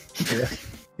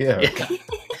 Yeah.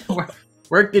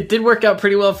 It did work out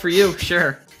pretty well for you,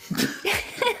 sure.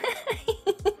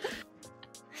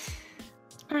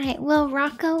 All right. Well,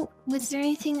 Rocco, was there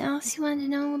anything else you wanted to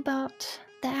know about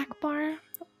the Ackbar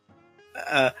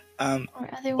or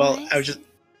otherwise? Well, I was just.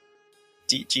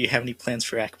 Do you have any plans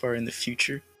for Ackbar in the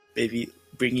future? Maybe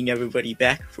bringing everybody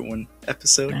back for one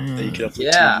episode that you could upload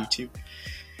Yeah. to YouTube.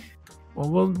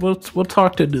 Well, we'll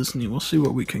talk to Disney. We'll see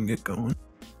what we can get going.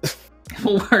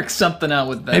 We'll work something out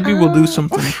with that. Maybe we'll do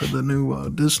something for the new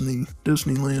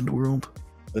Disneyland World.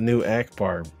 The new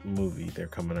Ackbar movie they're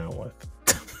coming out with.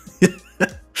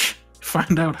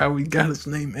 Find out how he got his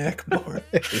name Ackbar.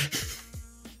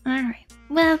 All right.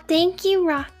 Well, thank you,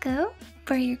 Rocco,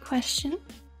 for your question.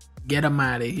 Get him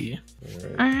out of here.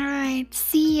 All right.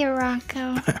 See you,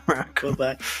 Rocco. Rocco.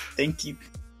 Bye bye. Thank you.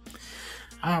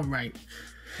 All right.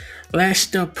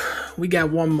 Last up, we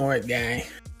got one more guy.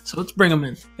 So let's bring him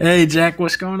in. Hey, Jack,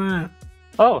 what's going on?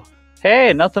 Oh,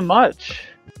 hey, nothing much.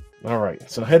 All right,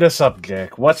 so hit us up,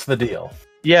 Jack. What's the deal?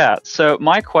 Yeah, so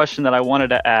my question that I wanted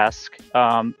to ask,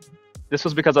 this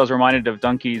was because I was reminded of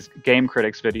Donkey's Game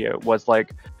Critics video, was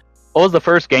like, what was the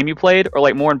first game you played? Or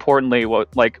like more importantly,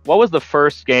 what was the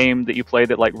first game that you played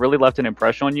that like really left an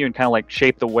impression on you and kind of like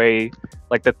shaped the way,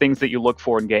 like the things that you look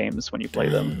for in games when you play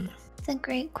them? That's a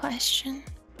great question.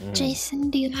 Jason,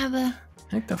 do you have a...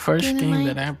 I think the first Game in game mind?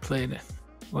 that I played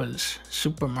was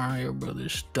Super Mario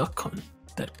Brothers Duck Hunt,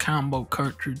 that combo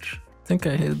cartridge. I think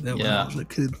I had that when I Yeah. was a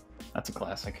kid. That's a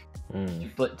classic.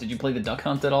 Did you play the Duck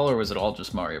Hunt at all, or was it all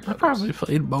just Mario I Brothers? probably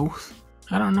played both.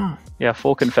 I don't know. Yeah,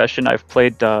 full confession, I've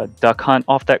played Duck Hunt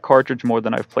off that cartridge more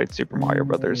than I've played Super Mario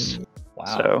Brothers. Wow.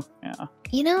 So, yeah.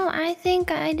 You know, I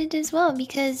think I did as well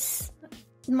because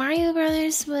Mario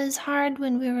Brothers was hard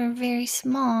when we were very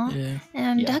small. Yeah.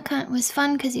 And Yeah. Duck Hunt was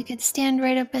fun because you could stand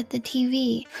right up at the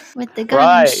TV with the gun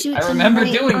Right. and shoot I them remember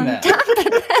right doing on that. top of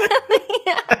them.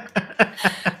 Yeah.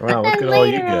 Wow, look And at all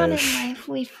you later on in guys. life,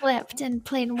 we flipped and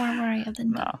played more Mario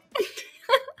than No.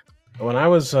 When I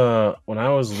was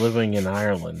living in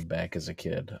Ireland back as a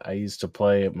kid, I used to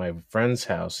play at my friend's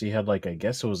house. He had like, I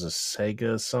guess it was a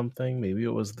Sega something, maybe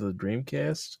it was the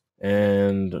Dreamcast,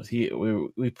 and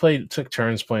we took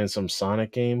turns playing some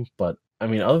Sonic game. But I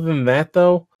mean, other than that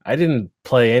though, I didn't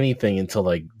play anything until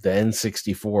like the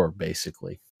N64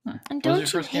 basically. And What was don't your you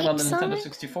first game hate on the Nintendo Sonic?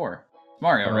 64?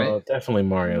 Mario, right? Definitely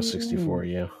Mario 64,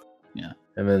 yeah. Yeah.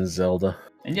 And then Zelda.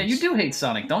 And yeah, you do hate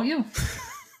Sonic, don't you?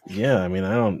 Yeah, I mean,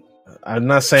 I'm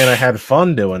not saying I had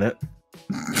fun doing it.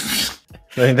 I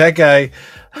mean, that guy,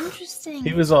 Interesting.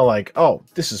 he was all like, "Oh,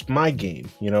 this is my game,"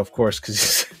 you know. Of course,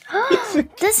 because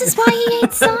This is why he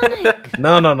hates Sonic.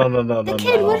 no. The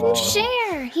kid wouldn't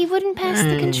share. He wouldn't pass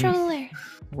the controller.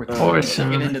 We're Poor totally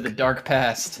Sonic. looking into the dark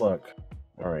past. Look,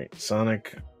 all right,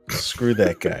 Sonic, screw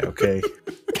that guy, okay?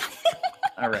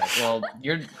 All right, well,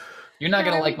 you're not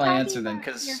gonna Are like we my talking answer then, about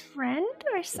your because friend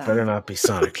or first song. Better not be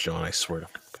Sonic, Sean. I swear to.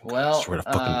 Well, I swear to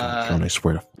fucking God, Sean. I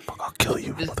swear to fuck, I'll kill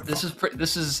you.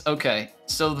 This is okay.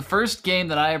 So the first game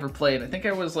that I ever played, I think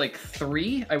I was like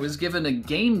 3. I was given a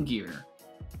Game Gear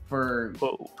for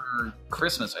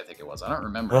Christmas. I think it was. I don't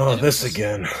remember. Oh, this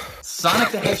again.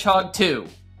 Sonic the Hedgehog 2.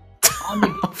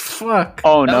 Fuck.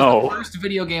 Oh That no. was the first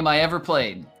video game I ever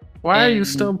played. Why are you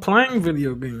still playing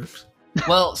video games?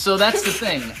 Well, so that's the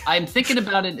thing. I'm thinking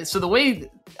about it. So the way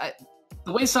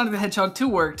Sonic the Hedgehog 2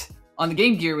 worked on the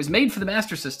Game Gear was made for the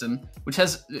Master System, which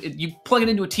has you plug it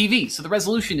into a TV, so the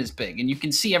resolution is big and you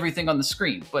can see everything on the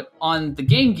screen. But on the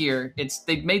Game Gear,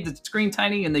 they made the screen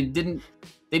tiny and they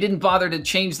didn't bother to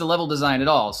change the level design at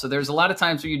all. So there's a lot of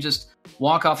times where you just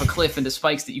walk off a cliff into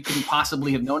spikes that you couldn't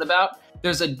possibly have known about.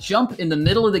 There's a jump in the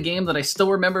middle of the game that I still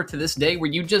remember to this day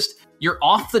where you're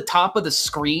off the top of the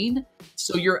screen.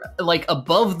 So you're like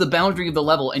above the boundary of the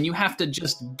level and you have to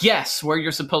just guess where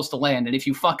you're supposed to land. And if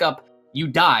you fuck up, you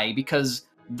die because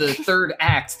the third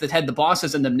act that had the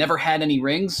bosses in them never had any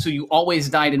rings. So you always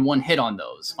died in one hit on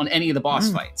any of the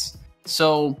boss fights.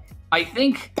 So I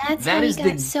think that's how you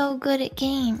got so good at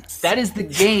games. That is the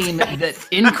game that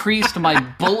increased my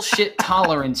bullshit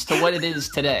tolerance to what it is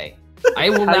today.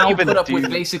 I will now put up with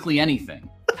basically anything.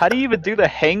 How do you even do the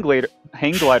hang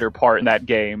glider part in that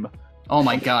game? Oh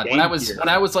my god! When I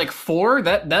was like 4,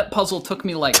 that puzzle took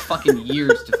me like fucking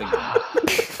years to figure out.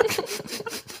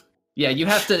 Yeah,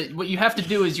 what you have to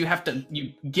do is you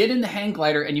get in the hang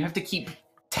glider and you have to keep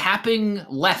tapping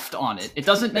left on it. It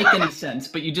doesn't make any sense,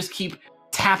 but you just keep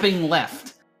tapping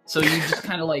left. So you just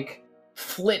kind of like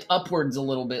flit upwards a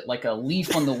little bit like a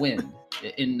leaf on the wind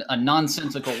in a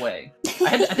nonsensical way.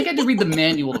 I think I had to read the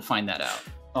manual to find that out.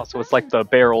 Oh, so it's like the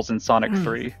barrels in Sonic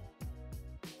 3.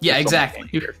 Yeah, exactly.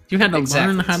 You had to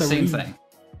learn how to same read thing.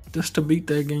 Just to beat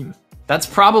that game. That's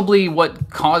probably what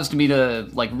caused me to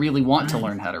like really want to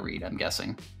learn how to read, I'm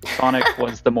guessing. Sonic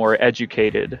was the more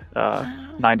educated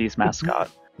 90s mascot.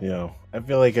 I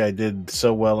feel like I did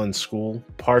so well in school,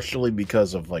 partially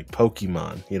because of like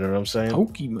Pokemon. You know what I'm saying?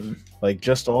 Pokemon. Like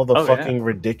just all the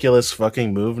ridiculous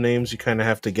fucking move names. You kind of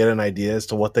have to get an idea as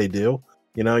to what they do.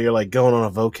 You know, you're like going on a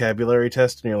vocabulary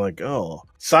test, and you're like, oh,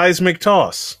 seismic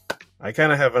toss. I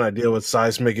kind of have an idea what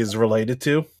seismic is related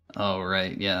to. Oh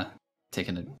right, yeah.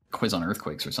 Taking a quiz on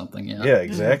earthquakes or something, yeah. Yeah,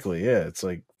 exactly. Yeah, it's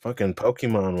like fucking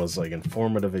Pokemon was like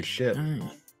informative as shit.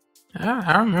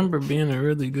 I remember being a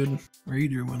really good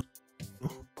reader when.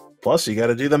 Plus, you got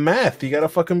to do the math. You got to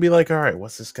fucking be like, all right,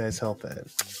 what's this guy's health at?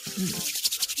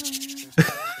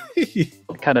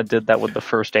 Kind of did that with the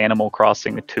first Animal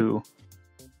Crossing too,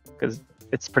 because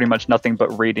it's pretty much nothing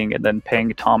but reading and then paying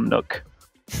Tom Nook.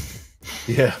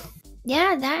 Yeah.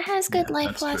 Yeah, that has good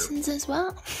life lessons as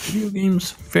well. Video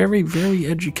games, very, very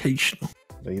educational.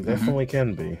 They definitely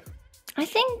can be. I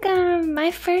think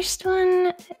my first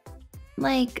one,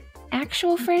 like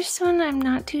actual first one, I'm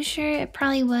not too sure. It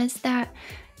probably was that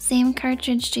same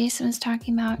cartridge Jason was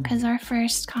talking about, because our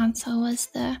first console was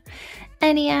the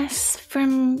NES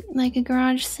from like a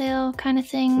garage sale kind of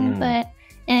thing, but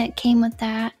it came with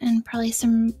that and probably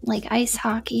some like ice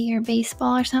hockey or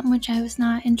baseball or something, which I was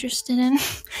not interested in.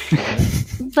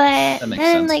 But then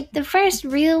sense. like the first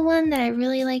real one that I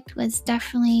really liked was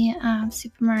definitely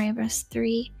Super Mario Bros.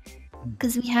 3,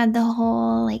 because we had the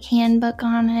whole like handbook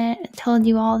on it. It told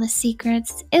you all the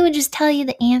secrets. It would just tell you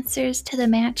the answers to the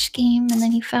match game, and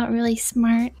then you felt really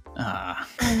smart.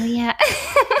 So yeah.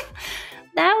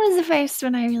 That was the first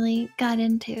one I really got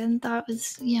into and thought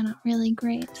was, really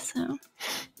great. So,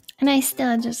 and I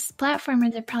still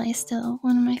platformers are probably still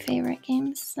one of my favorite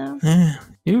games. So, yeah,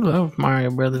 you love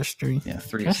Mario Brothers 3. Yeah,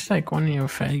 3. That's like one of your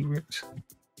favorites.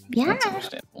 Yeah, That's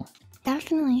understandable.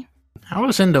 Definitely. I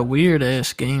was into weird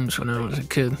ass games when I was a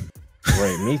kid.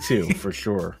 Right, me too, for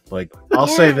sure. Like, I'll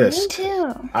say this. Me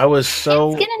too. I was so.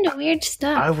 Let's get into weird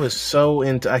stuff. I was so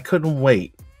into. I couldn't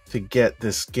wait to get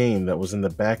this game that was in the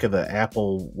back of the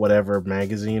Apple whatever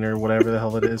magazine or whatever the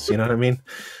hell it is. You know what I mean?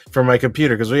 For my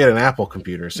computer, because we had an Apple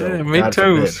computer. So yeah, me God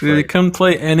too. forbid, So you couldn't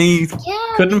play any.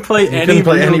 Yeah. Couldn't play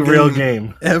any real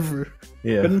game ever.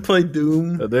 Yeah. Couldn't play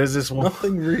Doom. There's this one.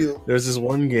 Nothing real. There's this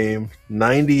one game.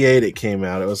 98 it came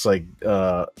out. It was like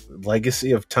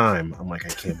Legacy of Time. I'm like, I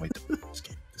can't wait to play this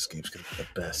game. This game's gonna be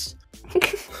the best.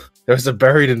 There was a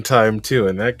Buried in Time too,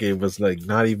 and that game was like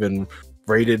not even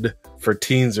rated for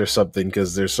teens or something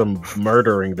because there's some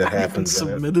murdering that happens in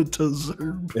it. Submitted to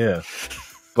Zerb. Yeah.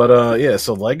 But yeah,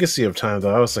 so Legacy of Time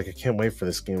though, I was like, I can't wait for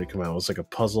this game to come out. It was like a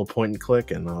puzzle point and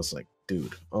click, and I was like,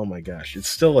 dude, oh my gosh. It's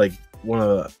still like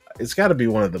it's gotta be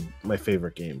one of my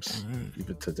favorite games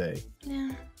even today.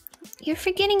 Yeah. You're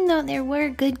forgetting though there were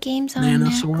good games on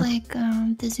Mac, like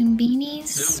the Zumbinis.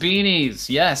 Zumbinis,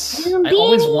 yes. Zumbinis. I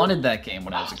always wanted that game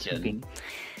when I was a kid.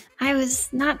 I was,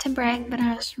 not to brag, but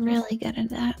I was really good at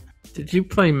that. Did you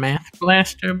play Math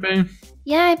Blaster, babe?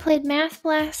 Yeah, I played Math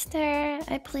Blaster.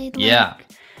 I played like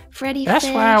Freddy That's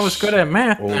Fish. why I was good at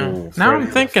math now I'm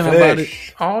thinking about it.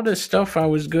 All this stuff I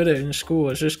was good at in school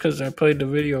is just because I played the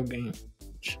video game.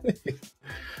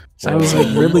 So I was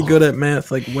like really good at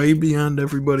math, like way beyond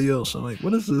everybody else. I'm like,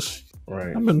 what is this?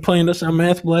 Right. I've been playing this on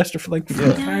Math Blaster for like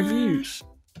 5 years.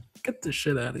 Get this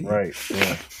shit out of here. Right,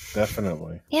 yeah,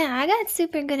 definitely. Yeah, I got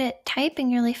super good at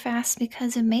typing really fast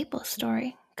because of Maple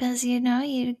Story. Because, you know,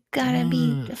 you gotta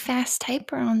be a fast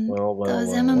typer on those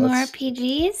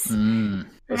MMORPGs.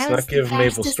 Let's not give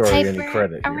Maple Story any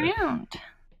credit around.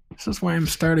 This is why I'm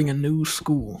starting a new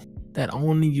school that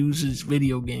only uses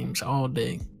video games all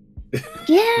day.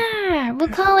 Yeah, we'll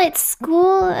call it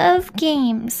School of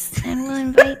Games, and we'll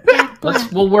invite Jack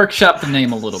Black. We'll workshop the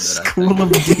name a little bit. School of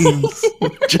Games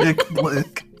with Jack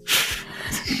Black.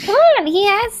 Come on, he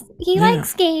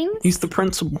likes games. He's the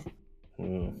principal.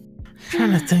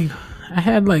 Trying to think. I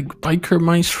had like Biker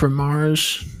Mice for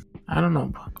Mars. I don't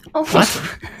know. Oh,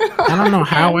 I don't know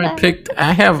how I picked.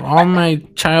 I have all my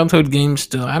childhood games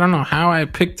still. I don't know how I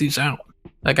picked these out.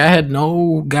 Like I had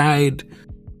no guide.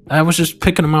 I was just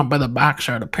picking them out by the box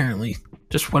art, apparently.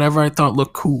 Just whatever I thought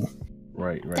looked cool.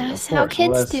 Right. That's how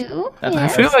kids do. I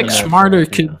feel like smarter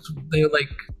kids, they like,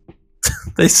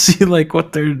 they see like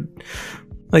what their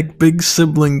like big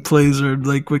sibling plays or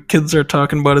like what kids are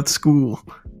talking about at school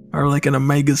or like in a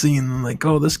magazine and like,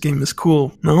 oh, this game is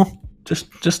cool. No?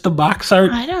 Just the box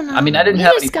art? I don't know. I mean, I didn't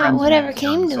have any just got friends whatever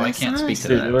came to so us. I can't speak to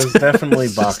that. It was definitely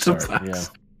box art, yeah.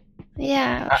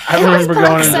 Yeah. I remember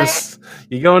going into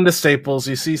you go into Staples,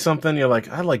 you see something, you're like,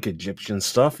 I like Egyptian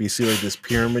stuff. You see like this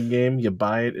pyramid game, you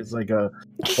buy it, it's like a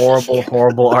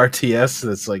horrible RTS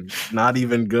that's like not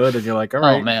even good, and you're like, all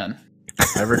right, oh man,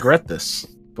 I regret this.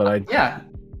 But I'd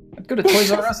go to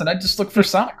Toys R Us and I'd just look for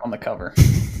Sonic on the cover.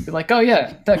 Be like, oh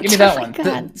yeah, give me that one.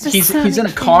 God, he's in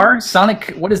a car. Sonic,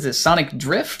 what is this? Sonic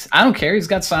Drift? I don't care. He's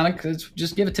got Sonic.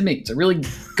 Just give it to me. It's a really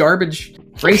garbage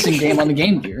racing game on the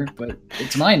Game Gear, but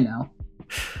it's mine now.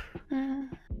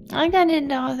 I got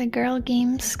into all the girl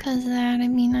games because of that. I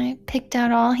mean, I picked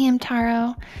out all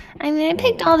Hamtaro. I mean, I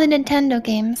picked all the Nintendo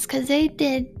games because they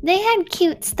had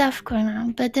cute stuff going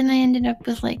on, but then I ended up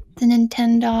with like the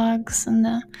Nintendogs and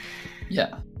the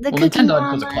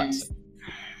Nintendo was a classic.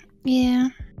 Yeah.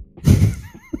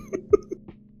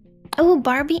 Oh,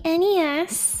 Barbie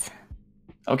NES.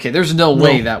 Okay, there's no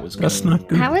way that was good. That's not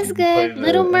good. That was good.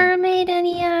 Little Mermaid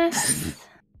NES.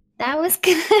 That was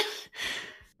good.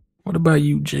 What about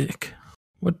you, Jake?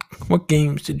 What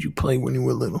games did you play when you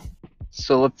were little?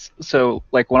 So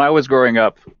like when I was growing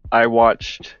up, I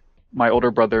watched my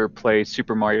older brother play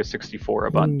Super Mario 64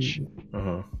 a bunch.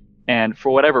 Uh-huh. And for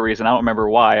whatever reason, I don't remember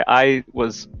why, I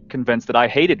was convinced that I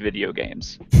hated video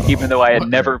games, even though I had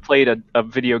never played a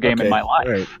video game in my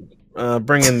life. Right.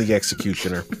 Bring in the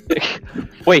executioner.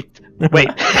 Wait. No, wait,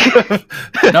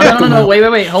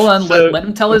 hold on. So, let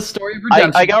him tell his story of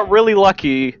redemption. I got really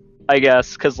lucky, I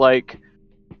guess, because like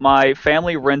my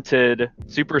family rented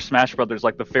Super Smash Brothers,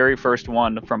 like the very first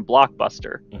one from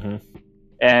Blockbuster. Mm-hmm.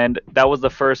 And that was the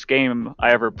first game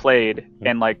I ever played,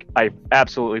 and like I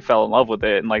absolutely fell in love with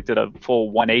it and like did a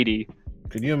full 180.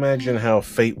 Could you imagine how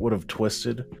fate would have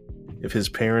twisted if his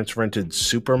parents rented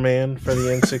Superman for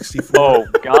the N64? Oh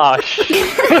gosh.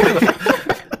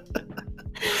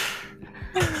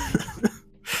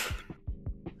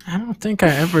 I don't think I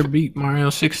ever beat Mario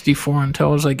 64 until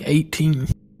I was like 18. I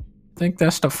think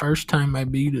that's the first time I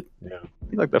beat it. Yeah. I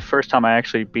think like the first time I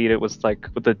actually beat it was like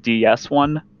with the DS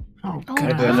one. Oh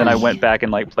god. And then I went back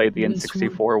and like played the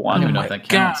N64 one. I don't even know if that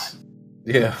counts.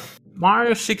 Yeah.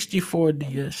 Mario 64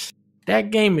 DS.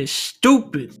 That game is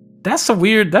stupid. That's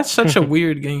such a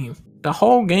weird game. The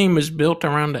whole game is built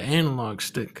around the analog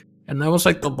stick. And that was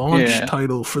like the launch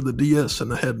title for the DS,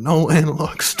 and it had no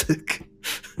analog stick.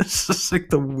 It's just like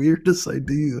the weirdest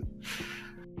idea.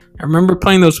 I remember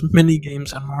playing those mini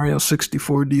games on Mario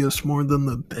 64 DS more than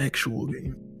the actual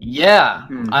game. Yeah,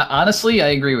 honestly, I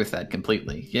agree with that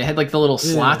completely. You had like the little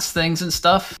slots things and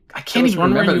stuff. I can't even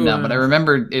remember them now, but I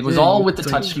remember it was all with the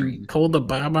touchscreen. You pull the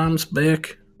bombs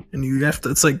back, and you have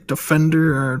to. It's like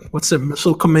Defender or what's that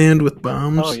missile command with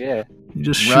bombs? Oh yeah, you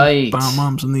just shoot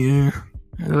bombs in the air.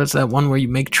 And that's that one where you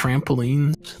make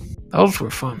trampolines. Those were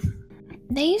fun.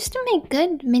 They used to make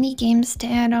good mini games to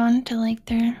add on to like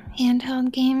their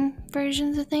handheld game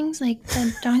versions of things, like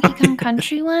the Donkey Kong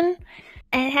Country one.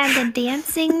 It had the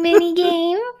dancing mini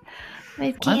game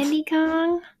with Candy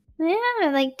Kong. Yeah,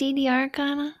 like DDR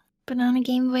kinda. but on a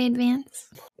Game Boy Advance.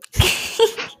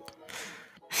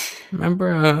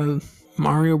 Remember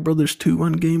Mario Brothers 2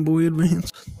 on Game Boy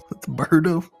Advance with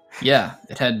Birdo? Yeah,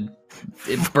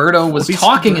 Birdo was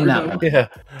talking in that one. Yeah.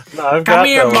 No, I've Come got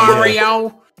here, that one,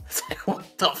 Mario!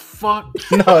 What the fuck?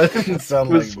 No, it didn't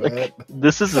sound It was like that.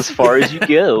 This is as far as you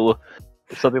go.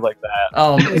 Something like that.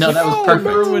 Oh, no, that was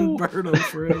perfect. Ruined Birdo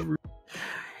forever.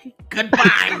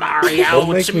 Goodbye,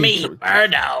 Mario. It's me,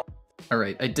 Birdo. All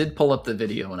right, I did pull up the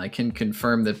video, and I can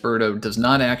confirm that Birdo does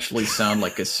not actually sound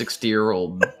like a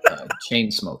 60-year-old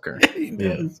chain smoker.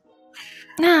 Yeah.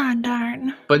 Ah,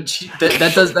 darn. But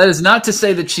that is not to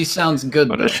say that she sounds good.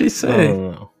 What does she say?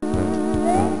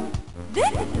 This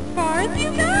is as far as you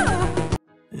go.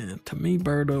 Yeah, to me,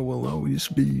 Birdo will always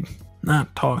be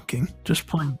not talking, just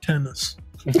playing tennis.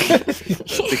 I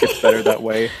think it's better that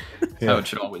way. That's how it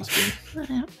should always be.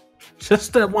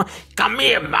 Just that one. Come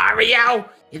here, Mario.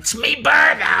 It's me,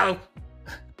 Birdo.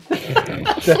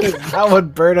 That is not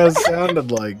what Birdo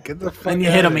sounded like. Get the fuck Then you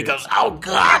out hit of him, he here. goes, oh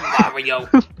God, Mario.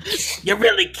 You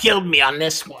really killed me on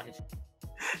this one.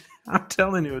 I'm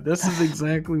telling you, this is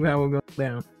exactly how it goes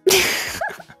down. It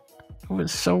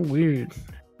was so weird.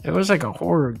 It was like a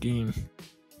horror game.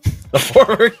 A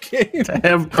horror game? To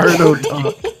have Birdo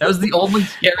talk. That was the only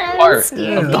scary part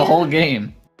of the whole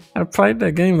game. I played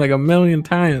that game like 1,000,000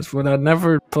 times, but I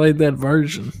never played that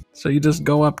version. So you just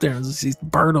go up there and see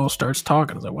Birdo starts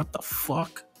talking. I was like, what the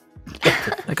fuck?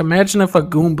 Like, imagine if a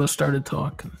Goomba started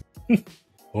talking.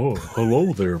 Oh,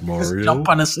 hello there, Mario. Jump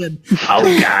on his head.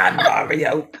 Oh God,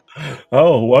 Mario.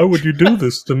 Oh, why would you do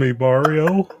this to me,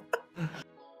 Mario?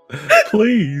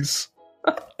 Please.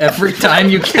 Every time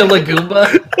you kill a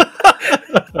Goomba?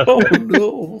 Oh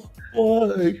no.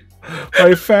 Why?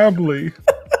 My family.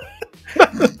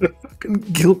 Fucking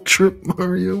guilt trip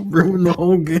Mario, ruin the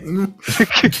whole game.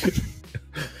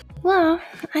 Well,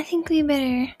 I think we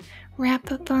better wrap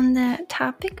up on that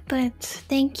topic, but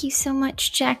thank you so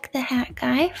much, Jack the Hat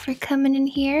Guy, for coming in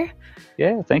here.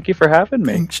 Yeah, thank you for having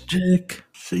me. Thanks, Jake.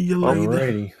 See you later.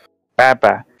 Alrighty. Bye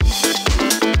bye.